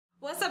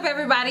What's up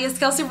everybody, it's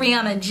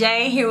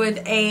KelseeBrianaJai here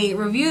with a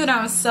review that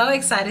I'm so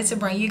excited to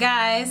bring you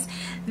guys.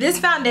 This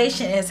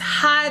foundation is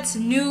hot,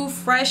 new,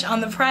 fresh on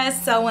the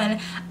press. So when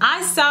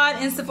I saw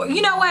it in Sephora,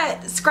 you know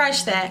what,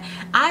 scratch that.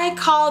 I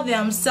called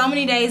them so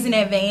many days in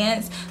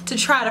advance to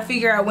try to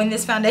figure out when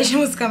this foundation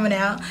was coming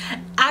out.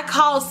 I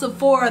called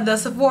Sephora, the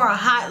Sephora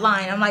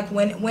hotline. I'm like,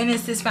 when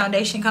is this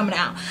foundation coming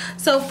out?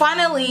 So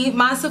finally,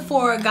 my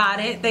Sephora got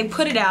it. They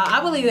put it out.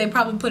 I believe they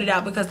probably put it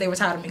out because they were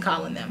tired of me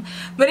calling them.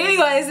 But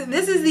anyways,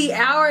 this is the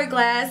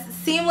Hourglass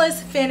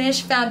Seamless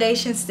Finish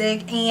Foundation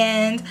Stick,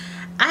 and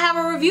I have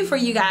a review for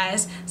you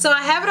guys. So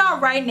I have it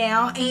on right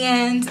now,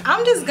 and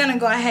I'm just gonna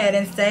go ahead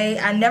and say,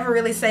 I never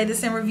really say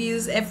this in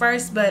reviews at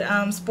first, but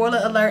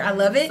spoiler alert, I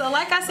love it. So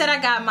like I said, I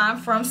got mine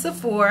from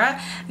Sephora.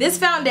 This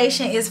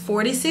foundation is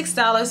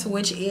 $46,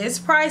 which is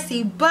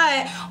pricey,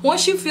 but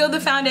once you feel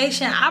the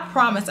foundation, I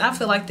promise, I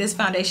feel like this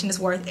foundation is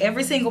worth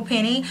every single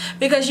penny,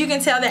 because you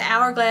can tell that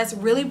Hourglass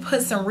really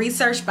put some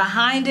research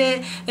behind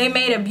it. They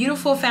made a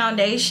beautiful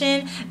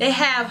foundation. They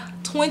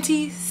have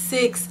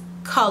 26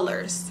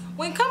 colors.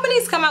 When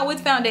companies come out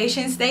with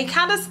foundations, they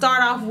kind of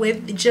start off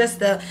with just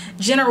the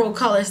general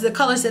colors, the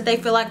colors that they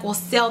feel like will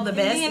sell the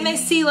best, and they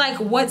see like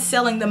what's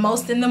selling the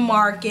most in the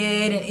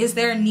market, and is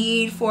there a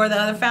need for the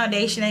other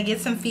foundation. They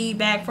get some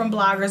feedback from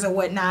bloggers or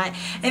whatnot,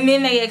 and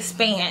then they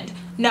expand.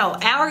 No,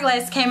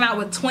 Hourglass came out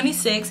with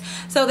 26,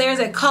 so there's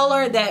a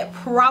color that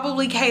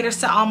probably caters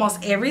to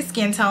almost every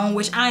skin tone,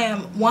 which I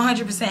am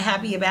 100%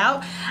 happy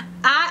about.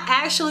 I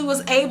actually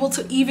was able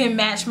to even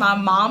match my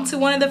mom to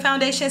one of the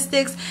foundation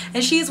sticks,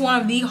 and she's one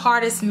of the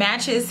hardest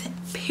matches,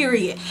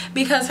 period,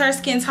 because her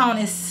skin tone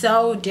is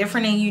so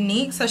different and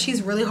unique, so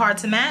she's really hard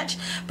to match.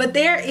 But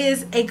there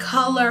is a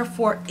color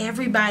for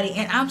everybody,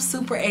 and I'm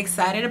super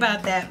excited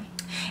about that.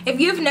 If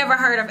you've never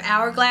heard of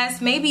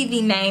Hourglass, maybe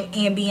the name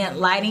Ambient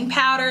Lighting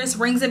Powders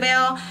rings a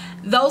bell.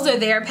 Those are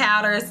their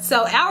powders.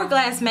 So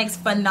Hourglass makes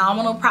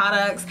phenomenal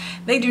products.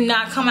 They do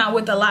not come out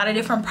with a lot of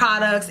different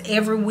products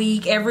every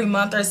week, every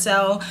month or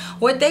so.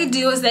 What they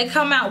do is they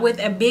come out with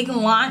a big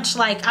launch,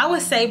 like I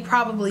would say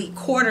probably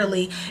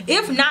quarterly,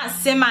 if not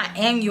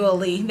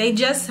semi-annually. They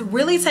just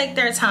really take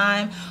their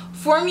time,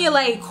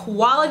 formulate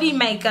quality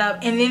makeup,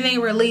 and then they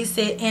release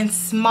it in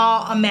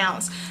small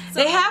amounts.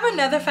 They have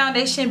another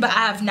foundation, but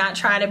I have not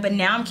tried it, but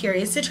now I'm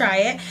curious to try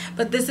it.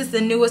 But this is the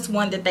newest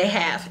one that they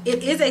have.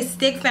 It is a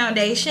stick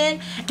foundation,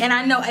 and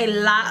I know a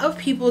lot of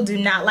people do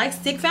not like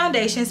stick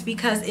foundations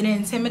because it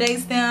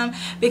intimidates them,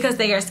 because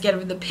they are scared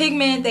of the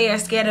pigment, they are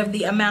scared of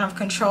the amount of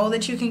control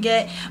that you can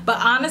get. But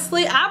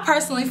honestly, I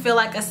personally feel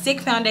like a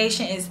stick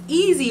foundation is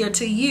easier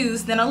to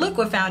use than a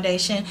liquid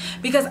foundation,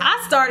 because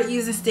I started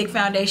using stick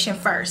foundation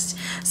first.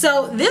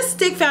 So this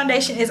stick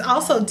foundation is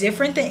also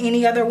different than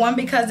any other one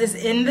because it's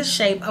in the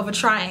shape of a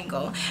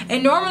triangle.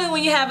 And normally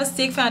when you have a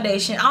stick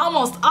foundation,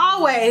 almost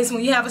always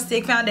when you have a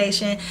stick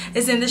foundation,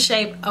 it's in the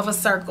shape of a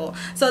circle.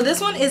 So this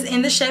one is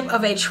in the shape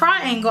of a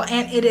triangle,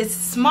 and it is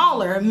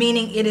smaller,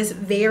 meaning it is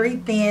very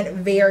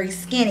thin, very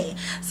skinny.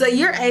 So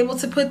you're able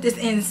to put this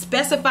in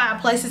specified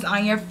places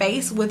on your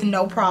face with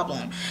no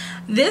problem.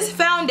 This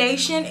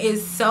foundation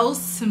is so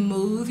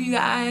smooth, you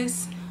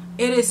guys.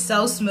 It is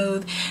so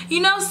smooth.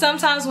 You know,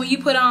 sometimes when you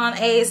put on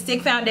a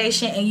stick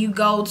foundation and you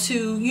go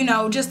to, you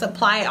know, just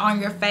apply it on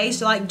your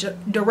face, like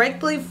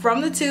directly from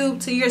the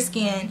tube to your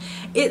skin,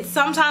 it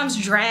sometimes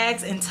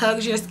drags and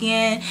tugs your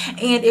skin,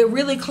 and it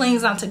really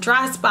clings onto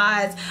dry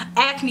spots,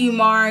 acne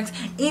marks,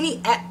 any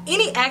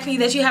acne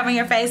that you have on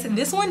your face. And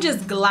this one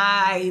just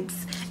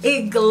glides.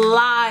 It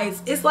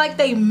glides. It's like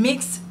they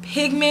mix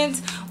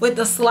pigments with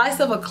a slice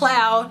of a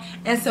cloud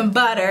and some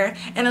butter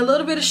and a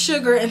little bit of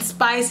sugar and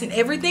spice and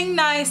everything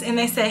nice, and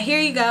they said, here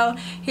you go,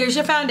 here's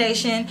your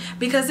foundation.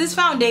 Because this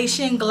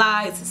foundation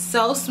glides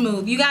so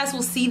smooth. You guys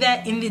will see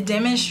that in the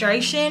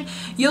demonstration.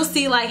 You'll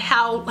see like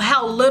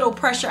how little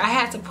pressure I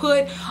had to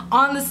put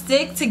on the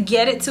stick to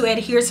get it to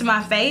adhere to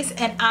my face,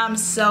 and I'm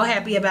so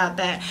happy about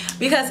that,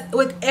 because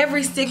with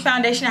every stick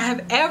foundation I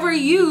have ever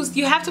used,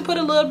 you have to put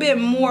a little bit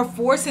more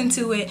force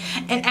into it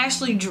and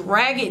actually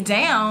drag it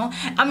down.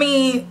 I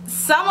mean,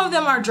 some of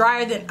them are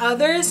drier than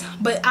others,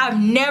 but I've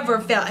never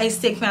felt a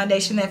stick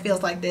foundation that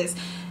feels like this.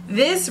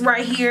 This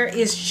right here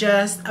is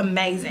just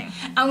amazing.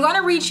 I'm going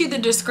to read you the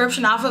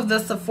description off of the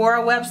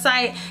Sephora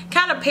website,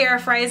 kind of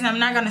paraphrasing. I'm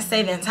not going to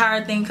say the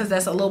entire thing because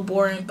that's a little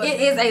boring. But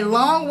it is a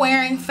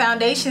long-wearing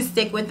foundation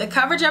stick with the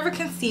coverage of a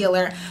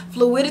concealer,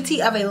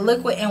 fluidity of a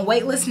liquid, and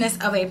weightlessness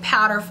of a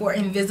powder for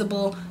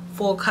invisible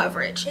full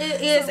coverage.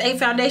 It is a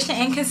foundation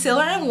and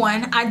concealer in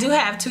one. I do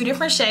have two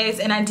different shades,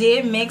 and I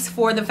did mix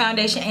for the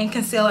foundation and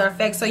concealer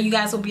effect, so you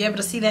guys will be able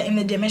to see that in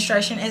the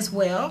demonstration as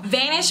well.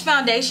 Vanish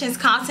Foundation's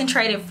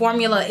concentrated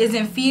formula is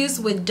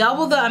infused with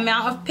double the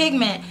amount of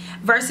pigment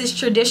versus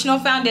traditional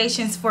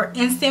foundations for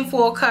instant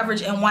full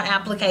coverage in one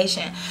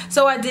application.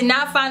 So I did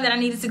not find that I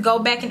needed to go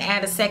back and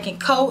add a second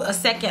coat, a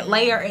second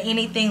layer, or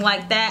anything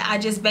like that. I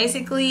just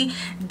basically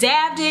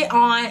dabbed it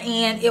on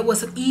and it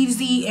was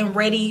easy and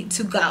ready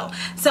to go.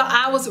 So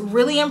I was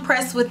really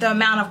impressed with the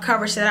amount of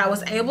coverage that I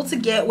was able to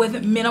get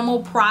with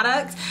minimal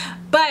product.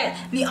 But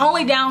the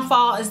only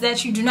downfall is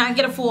that you do not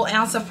get a full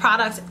ounce of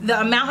products. The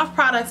amount of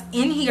products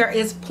in here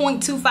is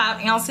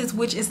 0.25 ounces,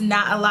 which is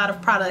not a lot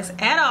of products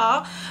at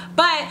all.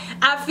 But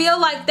I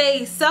feel like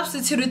they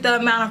substituted the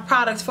amount of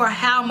products for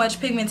how much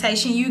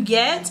pigmentation you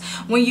get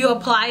when you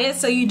apply it,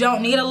 so you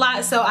don't need a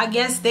lot. So I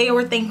guess they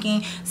were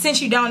thinking,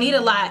 since you don't need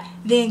a lot,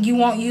 then you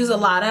won't use a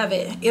lot of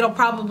it. It'll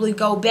probably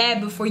go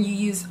bad before you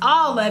use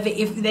all of it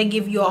if they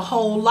give you a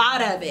whole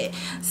lot of it.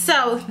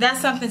 So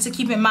that's something to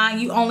keep in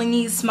mind. You only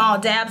need small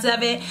dabs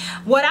of it.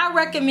 What I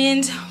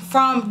recommend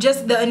from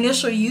just the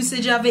initial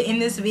usage of it in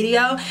this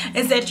video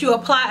is that you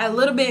apply a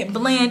little bit,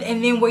 blend,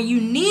 and then where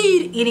you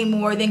need any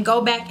more, then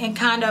go back and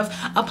kind of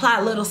apply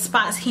little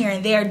spots here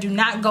and there. Do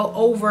not go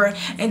over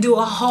and do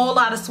a whole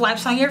lot of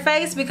swipes on your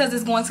face, because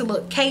it's going to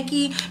look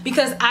cakey,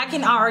 because I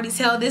can already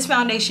tell this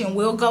foundation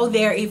will go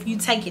there if you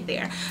take it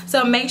there.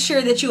 So make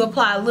sure that you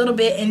apply a little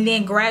bit and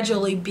then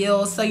gradually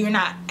build, so you're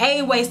not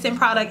A, wasting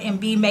product, and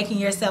B, making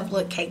yourself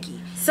look cakey.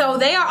 So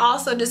they are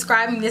also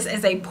describing this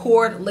as a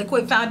poured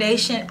liquid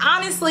foundation.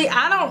 Honestly,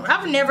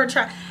 I've never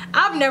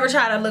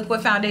tried a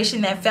liquid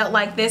foundation that felt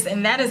like this,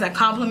 and that is a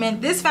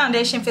compliment. This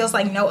foundation feels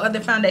like no other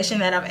foundation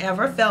that I've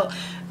ever felt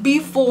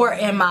before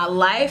in my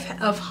life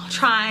of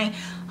trying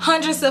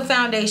hundreds of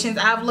foundations.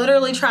 I've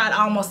literally tried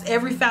almost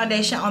every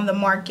foundation on the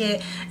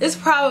market. It's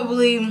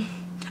probably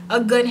a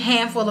good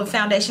handful of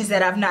foundations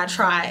that I've not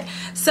tried.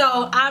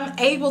 So I'm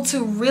able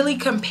to really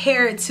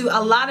compare it to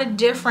a lot of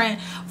different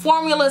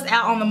formulas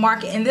out on the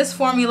market, and this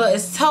formula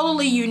is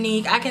totally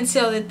unique. I can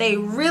tell that they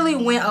really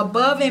went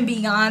above and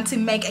beyond to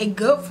make a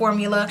good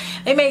formula.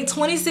 They made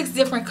 26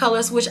 different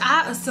colors, which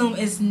I assume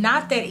is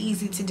not that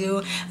easy to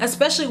do,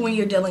 especially when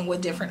you're dealing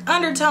with different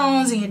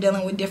undertones and you're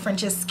dealing with different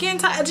just skin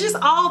types. Just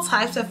all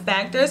types of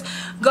factors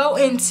go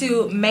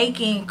into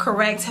making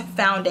correct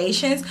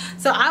foundations.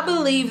 So I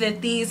believe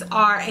that these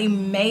are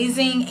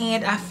amazing,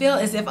 and I feel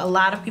as if a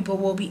lot of people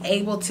will be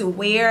able to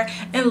wear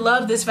and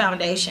love this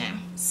foundation.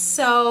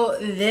 So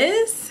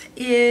this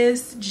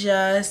is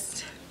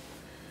just,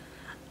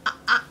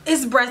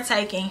 it's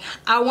breathtaking.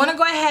 I want to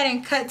go ahead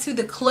and cut to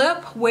the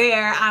clip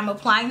where I'm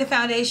applying the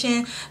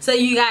foundation so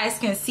you guys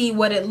can see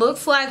what it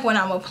looks like when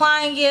I'm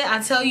applying it.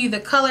 I tell you the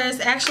colors.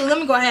 Actually, let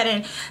me go ahead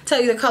and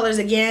tell you the colors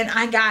again.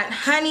 I got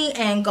honey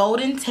and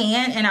golden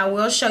tan, and I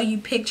will show you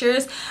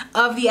pictures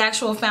of the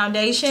actual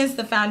foundations.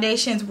 The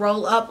foundations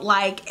roll up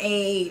like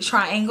a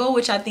triangle,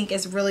 which I think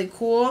is really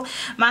cool.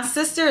 My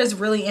sister is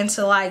really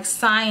into like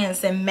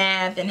science and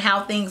math and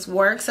how things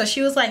work, so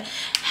she was like,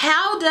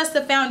 how does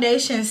the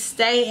foundation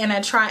stay in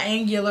a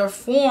triangular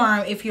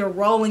form if you're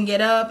rolling it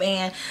up?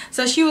 And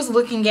so she was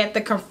looking at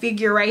the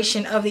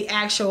configuration of the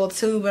actual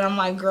tube, and I'm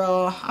like,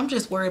 girl, I'm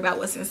just worried about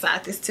what's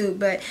inside this tube.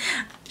 But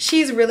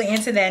she's really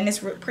into that, and it's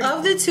pretty.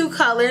 Of the two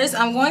colors,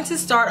 I'm going to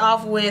start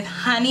off with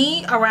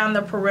honey around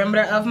the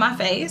perimeter of my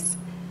face.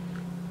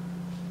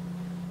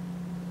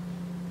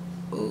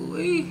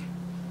 Ooh-wee.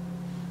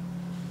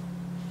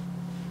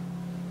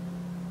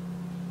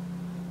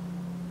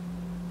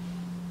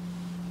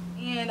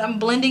 And I'm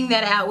blending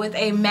that out with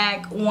a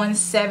MAC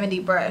 170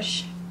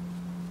 brush.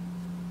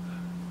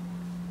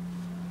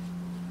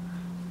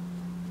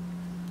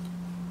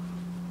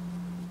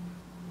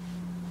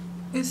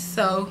 It's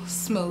so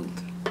smooth.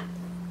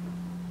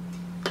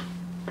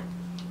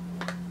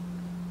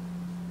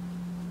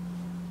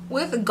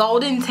 With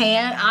golden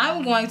tan,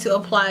 I'm going to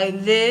apply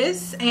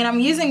this, and I'm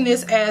using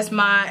this as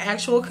my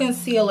actual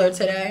concealer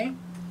today.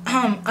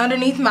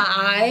 Underneath my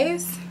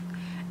eyes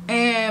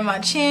and my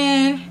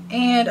chin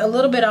and a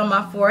little bit on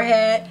my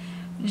forehead,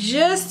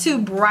 just to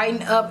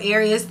brighten up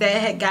areas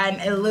that had gotten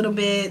a little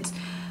bit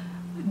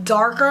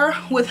darker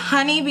with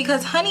honey,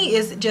 because honey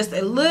is just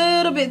a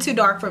little bit too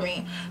dark for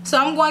me. So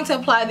I'm going to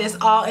apply this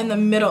all in the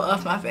middle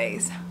of my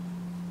face.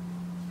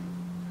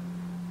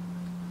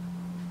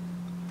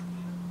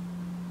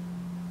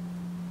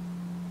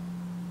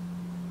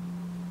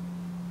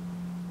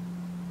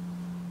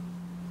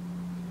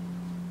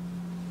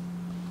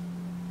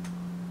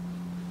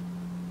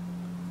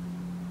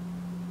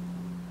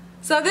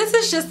 So this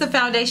is just the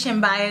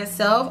foundation by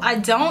itself. I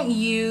don't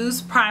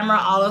use primer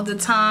all of the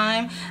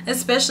time,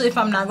 especially if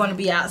I'm not going to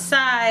be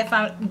outside, if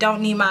I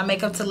don't need my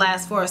makeup to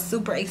last for a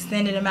super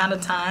extended amount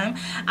of time.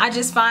 I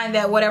just find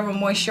that whatever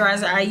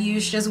moisturizer I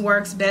use just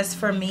works best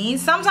for me.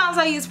 Sometimes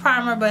I use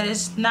primer, but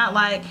it's not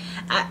like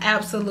I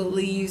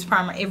absolutely use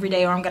primer every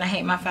day or I'm going to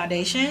hate my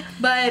foundation.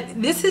 But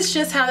this is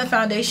just how the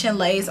foundation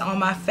lays on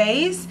my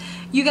face.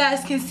 You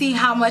guys can see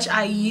how much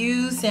I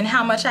used and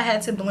how much I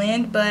had to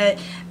blend, but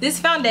this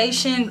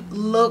foundation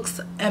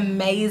looks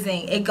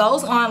amazing. It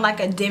goes on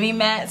like a demi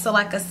matte, so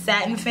like a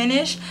satin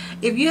finish.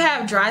 If you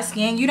have dry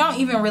skin, you don't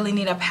even really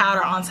need a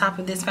powder on top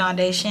of this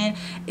foundation.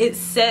 It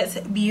sets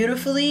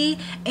beautifully,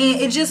 and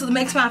it just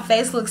makes my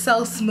face look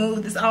so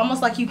smooth. It's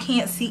almost like you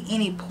can't see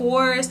any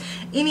pores,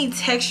 any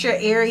texture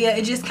area.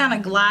 It just kind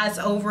of glides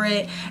over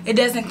it. It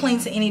doesn't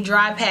cling to any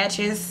dry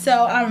patches.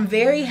 So I'm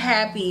very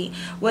happy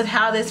with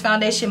how this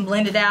foundation blends.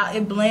 blend it out.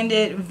 It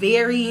blended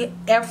very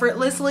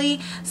effortlessly.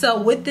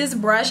 So with this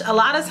brush, a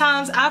lot of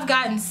times I've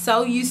gotten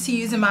so used to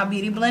using my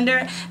beauty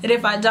blender that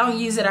if I don't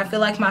use it, I feel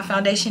like my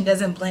foundation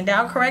doesn't blend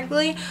out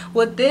correctly.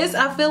 With this,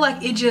 I feel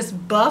like it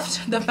just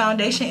buffed the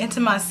foundation into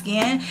my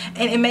skin,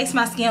 and it makes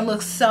my skin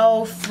look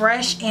so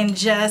fresh and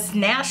just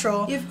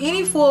natural. If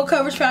any full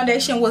coverage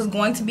foundation was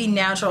going to be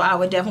natural, I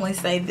would definitely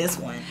say this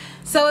one.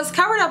 So it's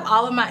covered up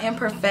all of my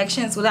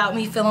imperfections without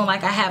me feeling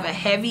like I have a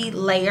heavy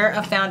layer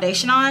of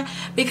foundation on,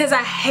 because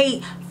I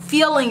hate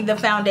feeling the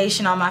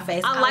foundation on my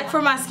face. I like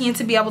for my skin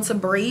to be able to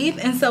breathe,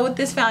 and so with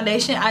this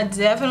foundation, I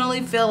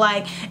definitely feel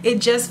like it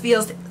just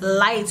feels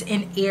light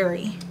and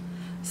airy.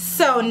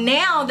 So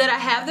now that I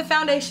have the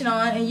foundation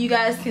on and you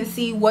guys can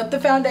see what the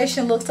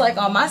foundation looks like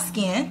on my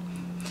skin,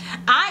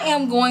 I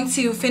am going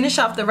to finish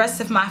off the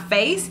rest of my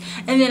face,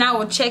 and then I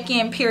will check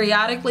in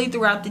periodically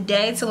throughout the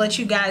day to let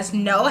you guys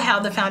know how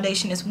the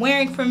foundation is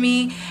wearing for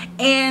me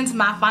and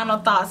my final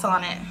thoughts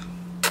on it.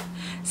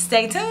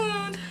 Stay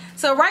tuned.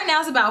 So right now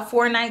it's about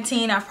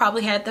 4:19. I've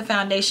probably had the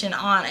foundation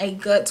on a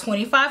good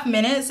 25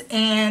 minutes,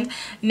 and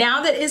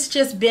now that it's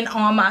just been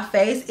on my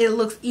face, it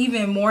looks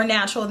even more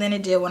natural than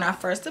it did when I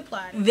first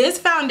applied it. This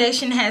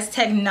foundation has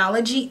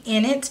technology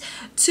in it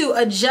to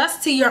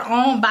adjust to your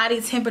own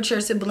body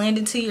temperature to blend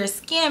into your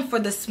skin for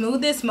the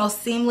smoothest,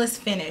 most seamless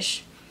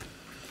finish.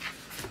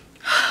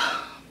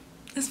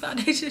 This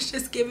foundation is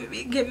just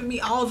giving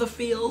me all the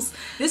feels.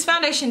 This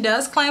foundation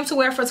does claim to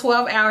wear for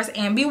 12 hours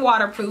and be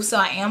waterproof, so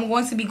I am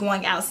going to be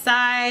going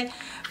outside.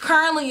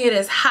 Currently it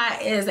is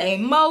hot as a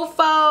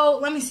mofo.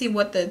 Let me see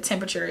what the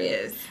temperature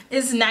is.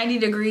 It's 90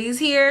 degrees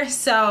here,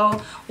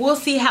 so we'll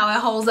see how it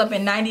holds up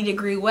in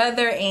 90-degree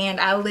weather, and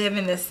I live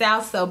in the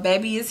South, so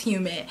baby, it's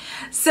humid.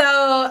 So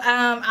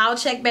I'll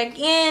check back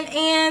in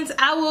and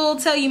I will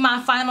tell you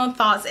my final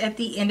thoughts at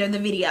the end of the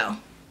video.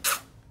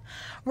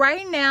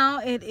 Right now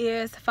it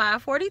is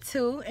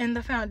 5:42 and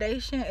the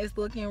foundation is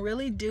looking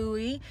really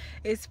dewy.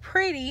 It's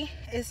pretty.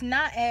 It's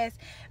not as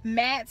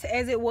matte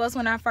as it was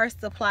when I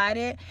first applied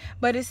it,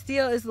 but it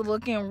still is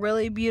looking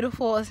really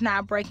beautiful. It's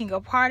not breaking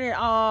apart at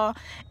all.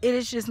 It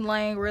is just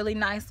laying really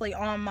nicely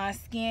on my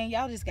skin.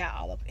 Y'all just got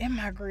all up in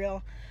my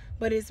grill,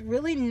 but it's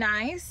really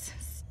nice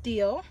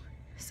still.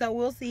 So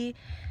we'll see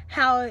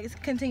how it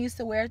continues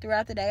to wear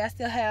throughout the day. I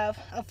still have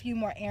a few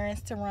more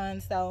errands to run,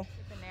 so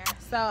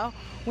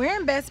we're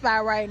in Best Buy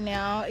right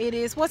now. It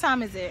is, what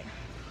time is it?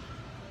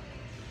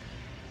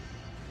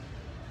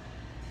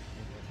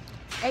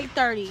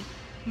 8:30.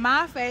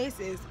 My face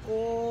is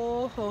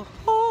holy.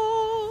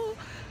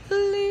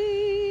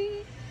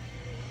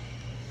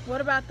 What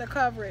about the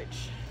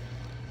coverage?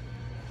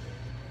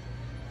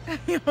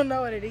 You don't know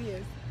what it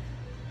is.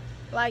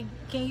 Like,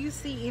 can you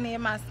see any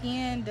of my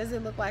skin? Does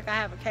it look like I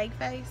have a cake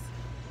face?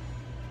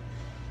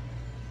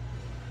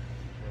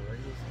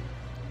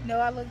 No,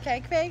 I look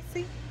cake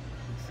facey.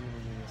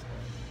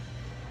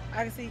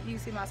 I can see, you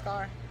see my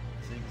scar.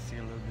 So you can see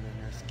a little bit of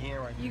your skin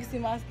right there. You can see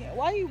my skin.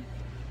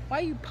 Why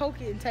you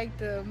poke it and take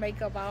the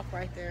makeup off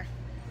right there?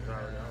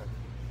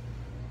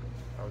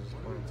 I was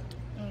just going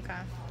to.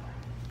 Okay.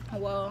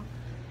 Well,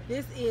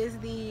 this is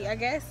the, I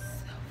guess,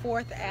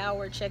 4th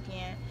hour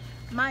check-in.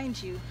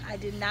 Mind you, I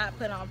did not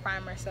put on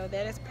primer, so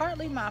that is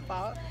partly my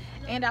fault.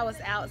 And I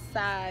was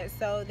outside,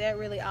 so that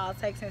really all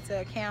takes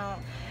into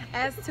account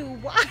as to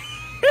why.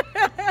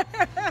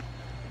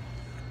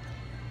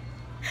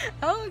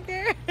 I don't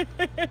care.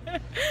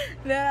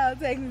 That all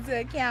takes into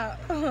account.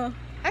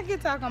 I can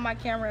talk on my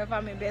camera if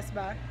I'm in Best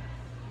Buy.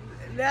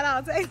 That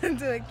all takes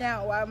into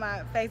account why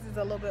my face is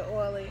a little bit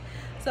oily.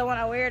 So when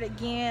I wear it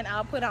again,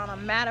 I'll put on a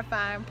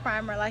mattifying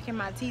primer like in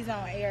my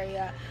T-zone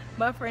area.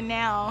 But for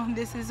now,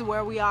 this is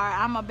where we are.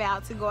 I'm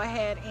about to go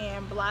ahead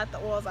and blot the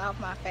oils off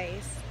my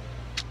face.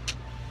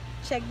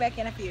 Check back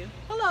in a few.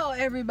 Hello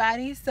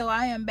everybody, so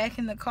I am back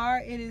in the car.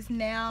 It is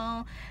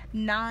now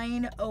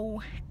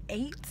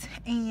 9:08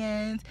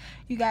 and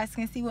you guys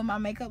can see what my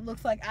makeup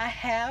looks like. I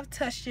have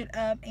touched it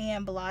up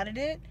and blotted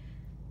it.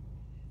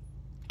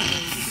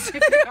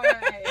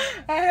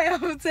 I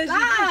have touched it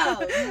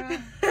up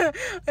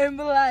and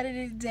blotted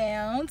it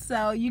down,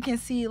 so you can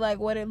see like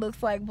what it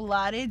looks like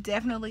blotted.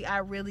 Definitely I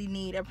really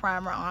need a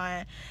primer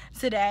on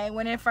today.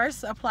 When it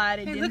first applied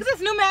it, look at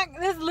this new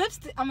this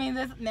lipstick, I mean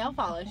this nail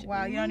polish.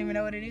 Wow, you don't even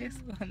know what it is?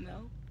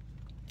 No.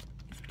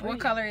 What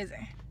color is it?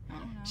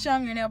 Show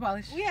them your nail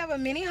polish. We have a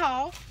mini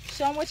haul.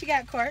 Show them what you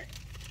got, Court.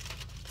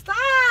 Stop!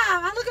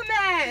 I look a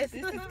mess.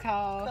 This is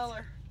called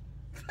color.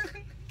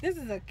 This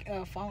is a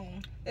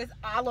phone. It's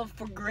olive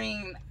for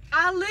green.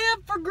 I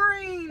live for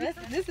green.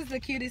 This is the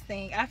cutest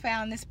thing. I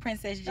found this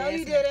Princess Jasmine. No,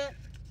 you didn't.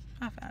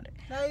 I found it.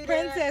 No, you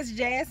Princess didn't.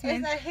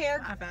 Jasmine. It's a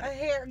hair. I found a it.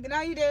 hair. No,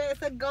 you didn't.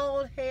 It's a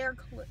gold hair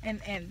clip.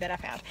 And that I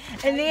found.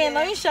 And then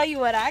let me show you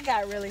what I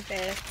got really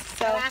fast.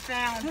 So I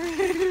found. No,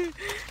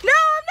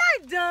 I'm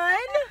not done.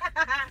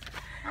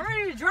 I'm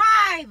ready to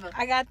drive.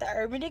 I got the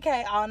Urban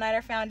Decay All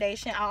Nighter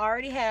Foundation. I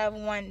already have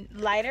one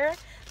lighter,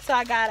 so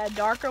I got a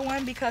darker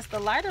one because the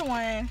lighter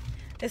one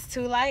is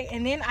too light.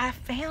 And then I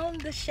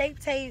found the Shape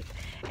Tape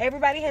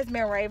Everybody has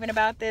been raving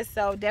about this,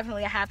 so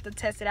definitely I have to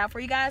test it out for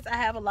you guys. I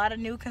have a lot of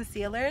new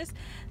concealers,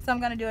 so I'm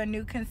gonna do a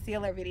new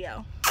concealer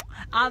video.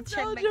 I'll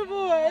check Soldier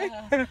Boy.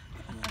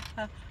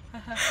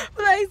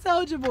 Play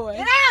Soldier Boy.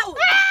 Get out!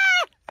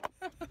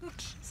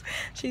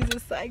 She's a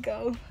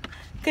psycho.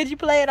 Could you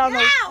play it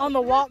on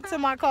the walk to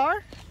my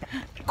car?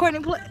 Courtney,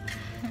 play.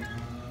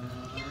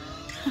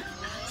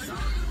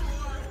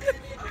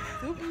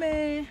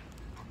 Superman.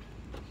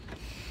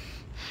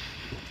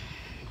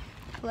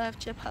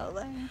 Left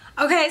Chipotle.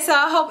 Okay, so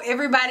I hope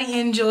everybody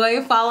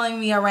enjoyed following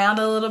me around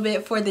a little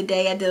bit for the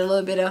day. I did a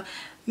little bit of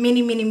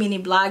mini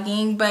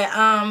blogging, but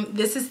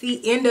this is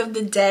the end of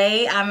the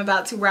day. I'm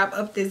about to wrap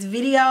up this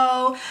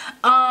video.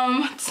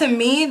 To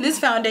me, this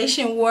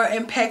foundation wore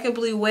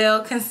impeccably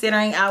well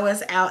considering I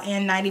was out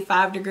in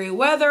 95-degree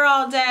weather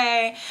all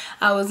day.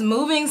 I was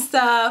moving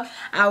stuff.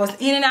 I was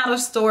in and out of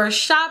stores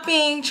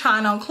shopping,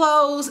 trying on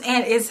clothes,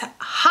 and it's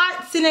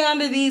hot sitting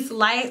under these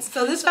lights.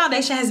 So this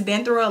foundation has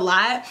been through a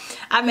lot.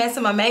 I met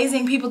some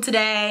amazing people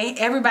today.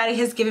 Everybody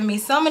has given me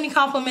so many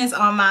compliments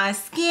on my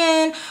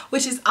skin,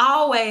 which is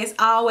always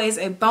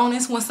a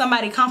bonus. When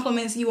somebody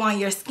compliments you on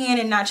your skin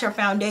and not your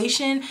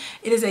foundation,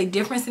 it is a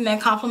difference in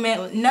that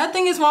compliment.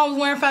 Nothing is wrong with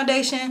wearing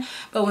foundation,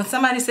 but when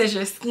somebody says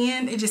your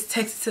skin, it just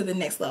takes it to the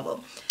next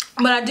level.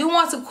 But I do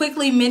want to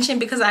quickly mention,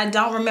 because I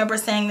don't remember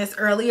saying this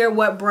earlier,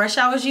 what brush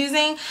I was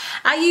using.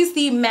 I used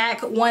the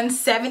MAC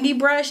 170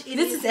 brush.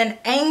 This is an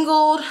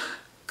angled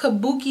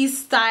kabuki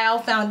style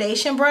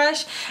foundation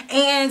brush,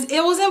 and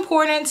it was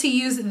important to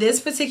use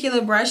this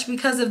particular brush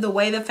because of the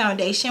way the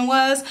foundation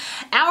was.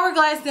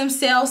 Hourglass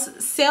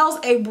themselves sells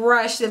a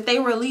brush that they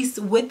released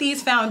with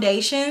these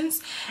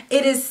foundations.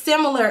 It is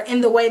similar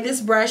in the way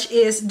this brush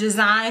is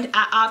designed.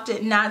 I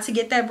opted not to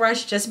get that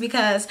brush just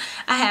because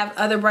I have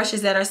other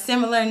brushes that are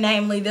similar,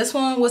 namely this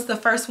one was the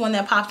first one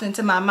that popped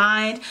into my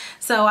mind,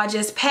 so I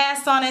just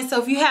passed on it.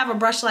 So if you have a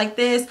brush like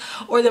this,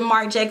 or the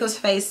Marc Jacobs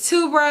Phase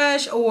 2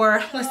 brush,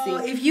 or let's see,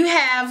 if you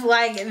have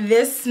like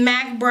this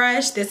MAC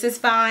brush, this is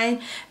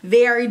fine.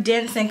 Very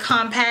dense and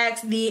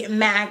compact. The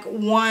MAC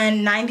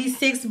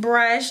 196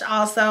 brush,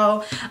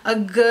 also a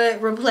good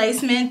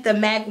replacement. The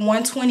MAC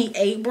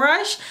 128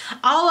 brush.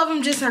 All of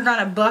them just are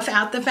gonna buff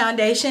out the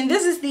foundation.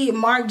 This is the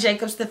Marc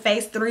Jacobs the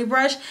Phase 3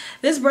 brush.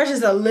 This brush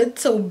is a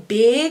little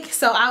big,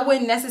 so I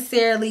wouldn't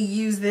necessarily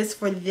use this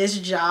for this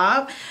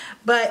job.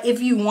 But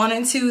if you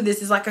wanted to,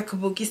 this is like a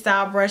kabuki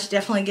style brush,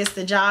 definitely gets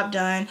the job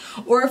done.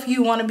 Or if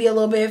you want to be a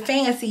little bit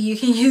fancy, you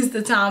can use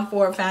the Tom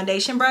Ford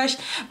foundation brush.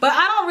 But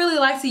I don't really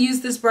like to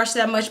use this brush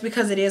that much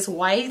because it is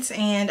white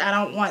and I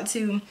don't want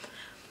to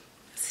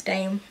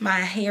stain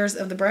my hairs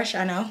of the brush.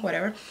 I know,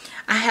 whatever.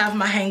 I have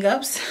my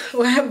hang-ups,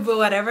 but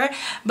whatever.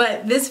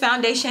 But this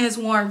foundation has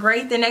worn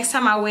great. The next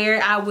time I wear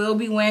it, I will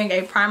be wearing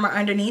a primer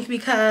underneath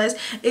because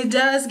it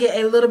does get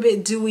a little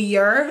bit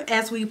dewier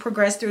as we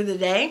progress through the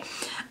day.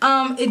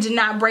 It did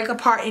not break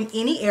apart in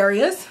any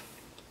areas.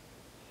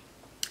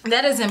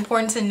 That is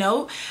important to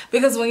note,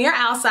 because when you're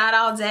outside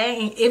all day,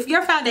 and if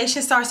your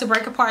foundation starts to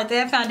break apart,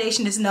 that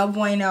foundation is no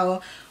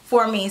bueno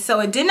for me. So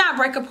it did not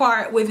break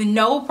apart with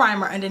no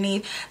primer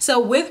underneath.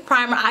 So with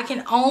primer, I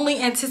can only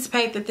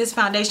anticipate that this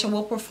foundation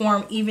will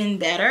perform even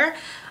better.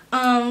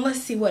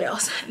 Let's see what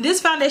else.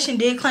 This foundation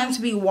did claim to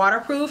be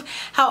waterproof.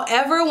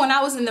 However, when I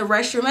was in the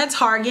restroom at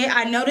Target,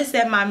 I noticed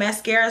that my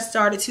mascara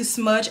started to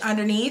smudge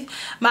underneath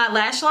my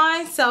lash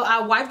line. So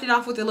I wiped it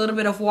off with a little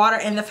bit of water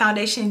and the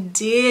foundation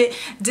did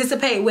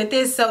dissipate with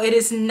it. So it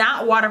is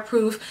not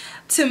waterproof.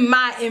 To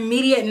my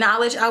immediate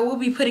knowledge, I will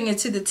be putting it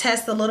to the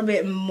test a little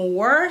bit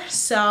more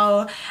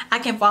so I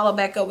can follow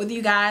back up with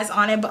you guys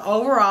on it. But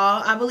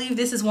overall, I believe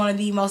this is one of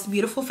the most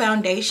beautiful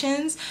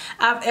foundations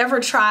I've ever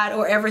tried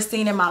or ever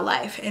seen in my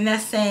life. And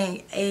that's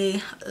saying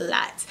a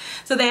lot.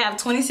 So they have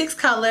 26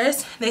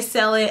 colors. They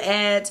sell it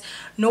at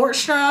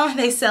Nordstrom,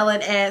 they sell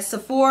it at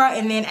Sephora,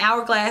 and then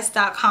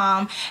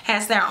Hourglass.com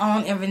has their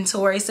own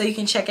inventory, so you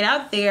can check it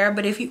out there.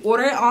 But if you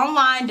order it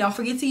online, don't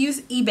forget to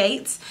use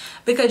Ebates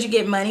because you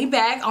get money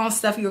back on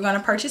stuff you're going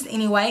to purchase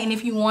anyway. And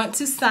if you want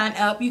to sign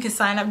up, you can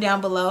sign up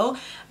down below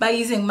by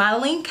using my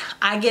link.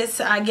 I get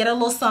a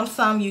little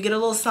some, you get a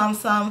little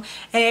some,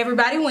 and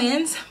everybody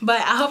wins.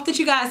 But I hope that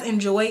you guys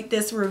enjoyed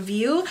this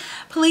review.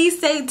 Please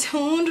stay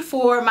tuned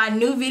for my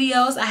new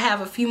videos. I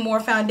have a few more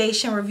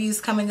foundation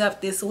reviews coming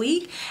up this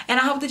week, and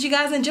I hope that you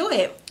guys enjoy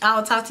it.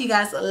 I'll talk to you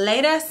guys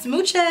later.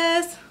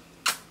 Smooches.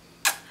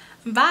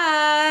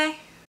 Bye.